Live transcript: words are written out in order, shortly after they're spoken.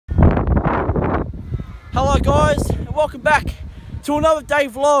Hello guys, and welcome back to another day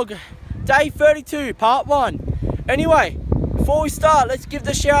vlog, day 32, part 1. Anyway, before we start, let's give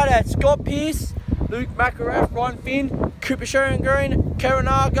the shout out Scott Pearce, Luke McArath, Ryan Finn, Cooper Sharon Green, Karen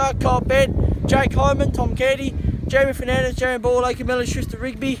Arga, Carl Bed, Jake Hyman, Tom Keady, Jamie Fernandez, Jeremy Ball, Lake Miller, Schuster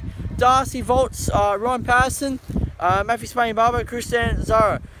Rigby, Darcy Volts, Ryan Patterson, Matthew Spain Barber, Christian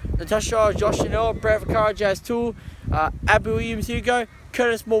Zara, Natasha, Josh Chanel, Brad Vaccaro, Jazz Tool, Abby Williams, Hugo,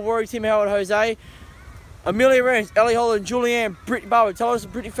 Curtis Mulroy, Tim Howard, Jose, Amelia Rance, Ellie Holland, Julianne, Brittany Barber, Thomas,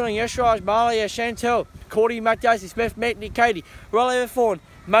 Brittany Filling, Yeshraj, Marlia, Chantel, Cordy, Matt Daisy, Smith, Matt, Nick Katie, Riley Everthorne,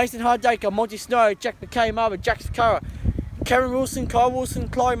 Mason Hardaker, Monty Snow, Jack McKay, Marva, Jack Vaccaro, Karen Wilson, Kyle Wilson,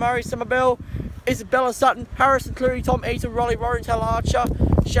 Chloe Murray, Summer Bell, Isabella Sutton, Harrison Cleary, Tom Eaton, Rolly Warren, Taylor Archer,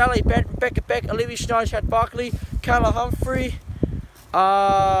 Shelley Bent, Rebecca Beck, Olivia Schneider, Chad Barkley, Kayla Humphrey,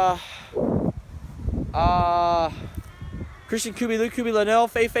 Christian Kubi, Luke Kubi, Linnell,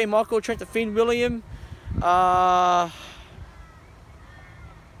 Feifei, Michael, Trent Finn, William,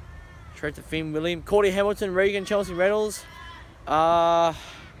 Cordy Hamilton, Regan, Chelsea Reynolds, Alex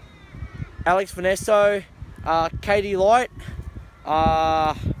Vanesso, Katie Light,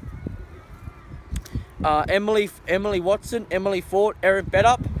 Emily Watson, Emily Ford, Erin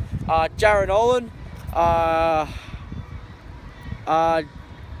Bedup, Jaron Olin,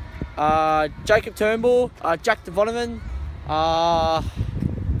 Jacob Turnbull, Jack Devonovan,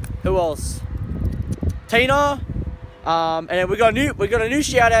 who else? Tina, and then we got a new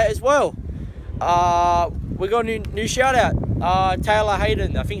shout out as well. We got a new shout out. Taylor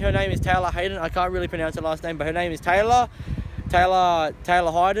Hayden. I think her name is Taylor Hayden. I can't really pronounce her last name, but her name is Taylor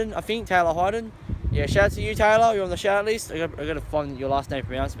Hayden. I think Taylor Hayden. Yeah, shout out to you, Taylor. You're on the shout out list. I got to find your last name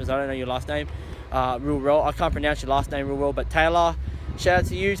pronounced because I don't know your last name real well. I can't pronounce your last name real well, but Taylor. Shout out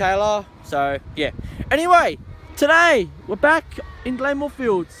to you, Taylor. So yeah. Anyway, today we're back in Glenmore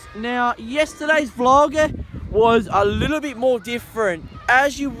Fields. Now, yesterday's vlog was a little bit more different.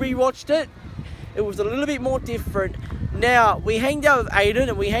 As you rewatched it, it was a little bit more different. Now, we hanged out with Aiden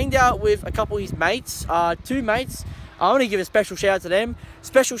and we hanged out with a couple of his mates, 2 mates. I want to give a special shout out to them.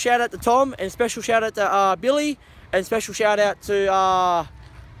 Special shout out to Tom, and special shout out to Billy, and special shout out to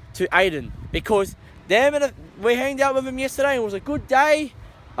Aiden, because we hanged out with them yesterday. It was a good day.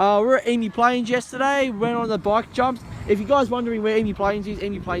 We were at Emu Plains yesterday. We went on the bike jumps. If you guys wondering where Emu Plains is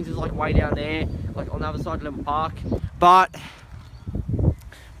like way down there, like on the other side of Glenmore Park. But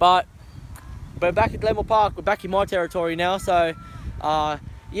we're back at Glenmore Park. We're back in my territory now. So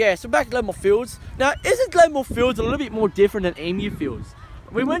yeah, so back at Glenmore Fields. Now, isn't Glenmore Fields a little bit more different than Emu Fields?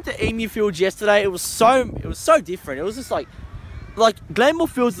 We went to Emu Fields yesterday. It was so different. It was just like Glenmore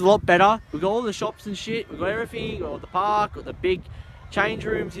Fields is a lot better. We got all the shops and shit. We got everything. We got the park, got the big change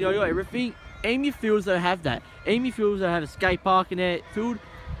rooms, you know, you got everything. Emu Fields don't have that. Emu Fields don't have a skate park in their field.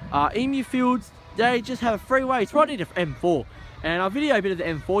 Emu Fields, they just have a freeway. It's right near the M4. And I videoed a bit of the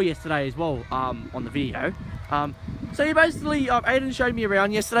M4 yesterday as well, on the video. So you basically, Aiden showed me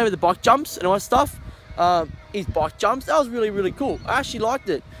around yesterday with the bike jumps and all that stuff. His bike jumps, that was really cool. I actually liked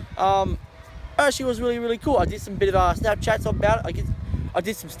it. Actually was really cool. I did some bit of Snapchats about it. I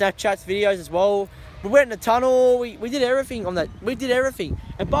did some Snapchats videos as well. We went in the tunnel. We did everything on that. We did everything.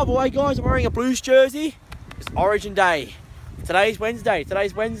 And by the way, guys, I'm wearing a Blues jersey. It's Origin Day. Today's Wednesday.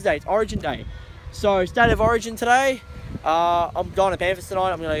 It's Origin Day. So State of Origin today. I'm going to Panthers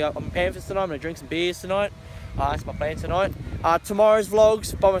tonight. I'm gonna drink some beers tonight. That's my plan tonight. Tomorrow's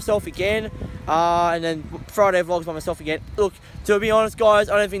vlogs by myself again. And then Friday vlogs by myself again. Look, to be honest, guys,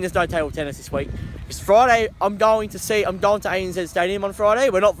 I don't think there's no table tennis this week. Because Friday, I'm going to ANZ Stadium on Friday.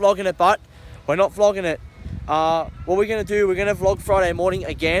 We're not vlogging it, but we're not vlogging it. What we're going to do, we're going to vlog Friday morning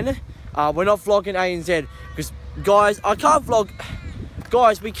again. We're not vlogging ANZ. Because, guys, I can't vlog.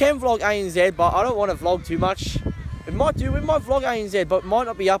 Guys, we can vlog ANZ, but I don't want to vlog too much. We might vlog ANZ, but it might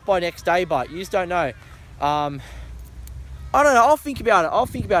not be up by next day, but you just don't know. I don't know, I'll think about it.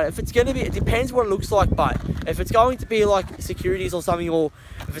 If it's going to be, it depends what it looks like, but if it's going to be like securities or something, or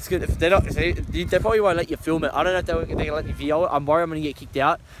if it's good, if they're not, they probably won't let you film it. I don't know if they're going to let me video it. I'm worried I'm going to get kicked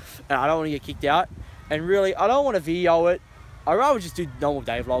out, and I don't want to get kicked out. And really, I don't want to video it. I'd rather just do normal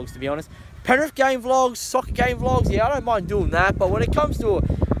day vlogs, to be honest. Penrith game vlogs, soccer game vlogs, yeah, I don't mind doing that. But when it comes to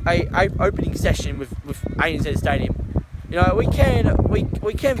a opening session with ANZ Stadium, you know, we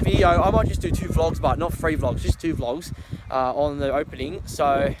can video. I might just do 2 vlogs, but not 3 vlogs, just 2 vlogs on the opening.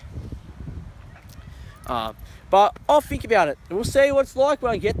 So, but I'll think about it. We'll see what it's like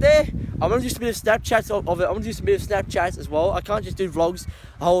when I get there. I'm gonna do some bit of Snapchats of it. I'm gonna do some bit of Snapchats as well. I can't just do vlogs,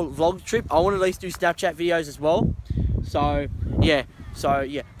 a whole vlog trip. I want to at least do Snapchat videos as well. So yeah,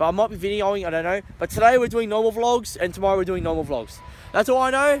 but I might be videoing, I don't know. But today we're doing normal vlogs, and tomorrow we're doing normal vlogs. That's all I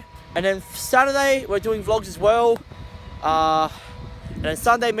know. And then Saturday, we're doing vlogs as well. And then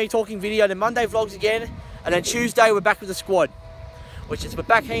Sunday, me talking video. And then Monday, vlogs again. And then Tuesday, we're back with the squad. Which is, we're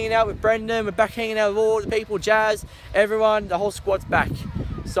back hanging out with Brendan. We're back hanging out with all the people, Jazz, everyone. The whole squad's back.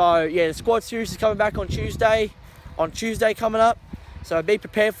 So, yeah, the squad series is coming back on Tuesday. On Tuesday coming up. So, be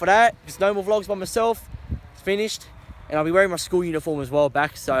prepared for that. There's no more vlogs by myself. It's finished. And I'll be wearing my school uniform as well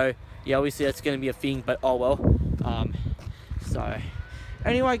back. So, yeah, obviously that's going to be a thing. But, oh well. So,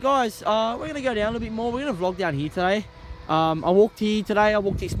 anyway, guys, we're going to go down a little bit more. We're going to vlog down here today. I walked here today. I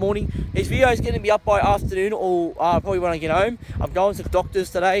walked this morning. This video is going to be up by afternoon or probably when I get home. I'm going to the doctor's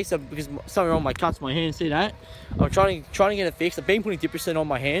today, so because something wrong with my cuts, my hands. See that? I'm trying to get it fixed. I've been putting Diprocin on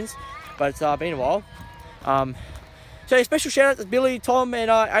my hands, but it's been a while. So a special shout out to Billy, Tom, and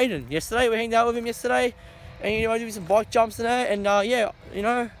Aiden. Yesterday we hanged out with him yesterday, and you know, I did some bike jumps and that, and yeah, you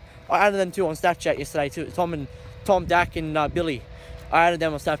know, I added them too on Snapchat yesterday too. Tom, Dak, and Billy. I added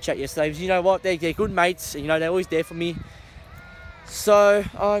them on Snapchat yesterday because you know what, they're good mates. And, you know, they're always there for me. So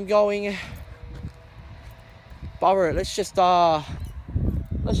I'm going. Bother it. Let's just go down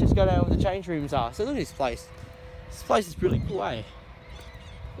where the change rooms are. So look at this place. This place is really cool, eh?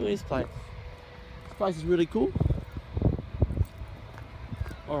 Look at this place. This place is really cool.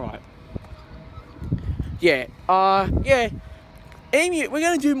 All right. Yeah. Yeah. Amy, we're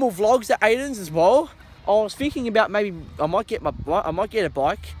gonna do more vlogs at Aiden's as well. I was thinking about maybe I might get a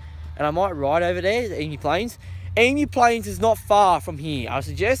bike and I might ride over there to Emu Plains. Emu Plains is not far from here. I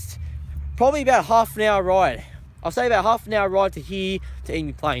suggest probably about half an hour ride. I'll say about half an hour ride to here to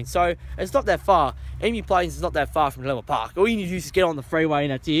Emu Plains. So it's not that far. Emu Plains is not that far from Lemmer Park. All you need to do is get on the freeway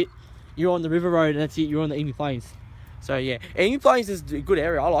and that's it. You're on the River Road and that's it. You're on the Emu Plains. So yeah, Emu Plains is a good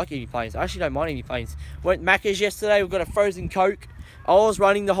area. I like Emu Plains. I actually don't mind Emu Plains. Went Macca's yesterday. We've got a frozen Coke. I was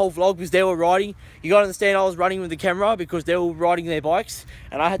running the whole vlog because they were riding. You gotta understand, I was running with the camera because they were riding their bikes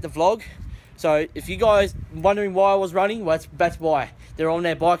and I had to vlog. So if you guys wondering why I was running, well, that's why. They're on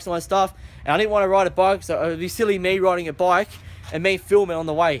their bikes and all that stuff. And I didn't want to ride a bike, so it would be silly me riding a bike and me filming on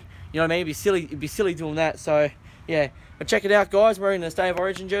the way. You know what I mean? It'd be silly doing that. So yeah, but check it out, guys. We're wearing the State of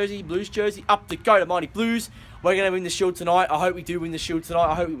Origin jersey, Blues jersey. Up the go to Mighty Blues. We're gonna win the Shield tonight. I hope we do win the Shield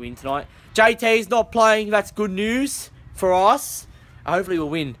tonight. I hope we win tonight. JT's not playing. That's good news for us. Hopefully we'll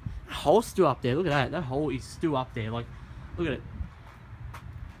win. The hole's still up there. Look at that. That hole is still up there. Like, look at it.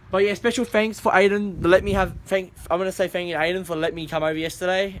 But yeah, special thanks for Aiden to let me have. I'm gonna say thank you to Aiden for letting me come over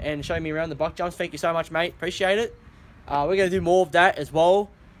yesterday and show me around the buck jumps. Thank you so much, mate. Appreciate it. We're gonna do more of that as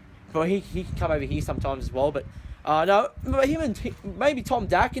well. But he can come over here sometimes as well. But no, but him and maybe Tom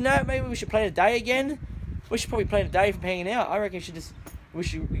Dak and that. Maybe we should plan a day again. We should probably plan a day from hanging out. I reckon we should just. I'm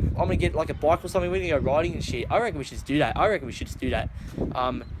gonna get like a bike or something. We're gonna go riding and shit. I reckon we should just do that.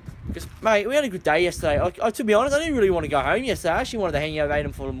 Because mate, we had a good day yesterday. To be honest, I didn't really want to go home yesterday. I actually wanted to hang out with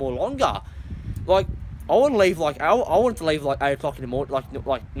Aiden for more longer. Like I want to leave like I wanted to leave like 8 o'clock in the morning,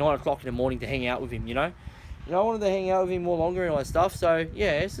 like 9 o'clock in the morning to hang out with him. You know, I wanted to hang out with him more longer and all that stuff. So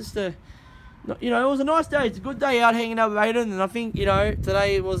yeah, it's just it was a nice day. It's a good day out hanging out with Aiden, and I think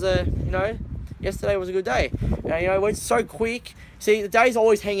today was yesterday was a good day. And it went so quick. See, the days I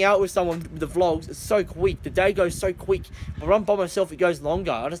always hang out with someone with the vlogs, it's so quick. The day goes so quick. If I run by myself, it goes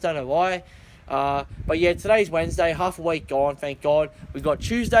longer. I just don't know why. But yeah, today's Wednesday, half a week gone, thank God. We've got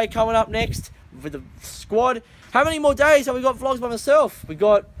Tuesday coming up next with the squad. How many more days have we got vlogs by myself? We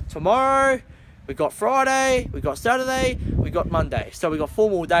got tomorrow, we got Friday, we got Saturday, we got Monday. So we got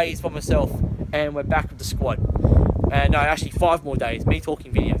 4 more days for myself, and we're back with the squad. No, actually 5 more days. Me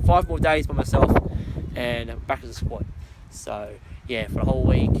talking video. 5 more days by myself, and back with the squad. So yeah, for a whole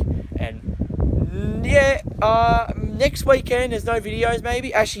week. And yeah, next weekend there's no videos.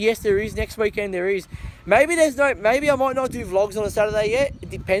 Maybe actually yes, there is. Next weekend there is. Maybe I might not do vlogs on a Saturday yet. It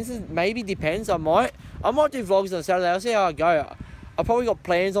depends. Maybe depends. I might do vlogs on a Saturday. I'll see how I go. I probably got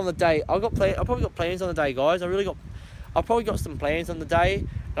plans on the day. I probably got plans on the day, guys. I probably got some plans on the day,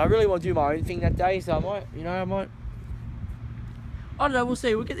 and I really want to do my own thing that day. So I might. I don't know, we'll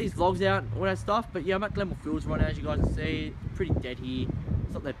see. We'll get these vlogs out, all that stuff. But yeah, I'm at Glenmore Fields right now, as you guys can see. Pretty dead here.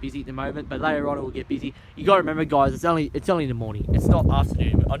 It's not that busy at the moment, but later on it will get busy. You gotta remember, guys, it's only in the morning. It's not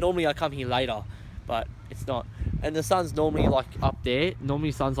afternoon. Normally I come here later, but it's not. And the sun's normally like up there.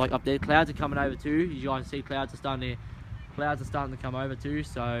 Normally the sun's like up there. Clouds are coming over too. As you guys can see, clouds are starting to come over too.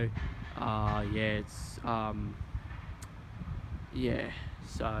 So yeah, it's yeah.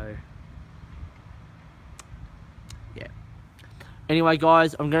 So yeah. Anyway,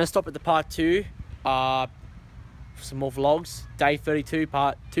 guys, I'm going to stop at the part 2 for some more vlogs. Day 32,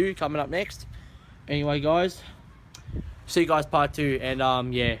 part 2 coming up next. Anyway, guys, see you guys part 2.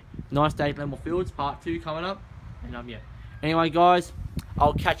 And yeah, nice day at Glenmore Fields, part 2 coming up. And yeah. Anyway, guys,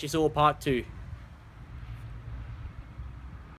 I'll catch you all part 2.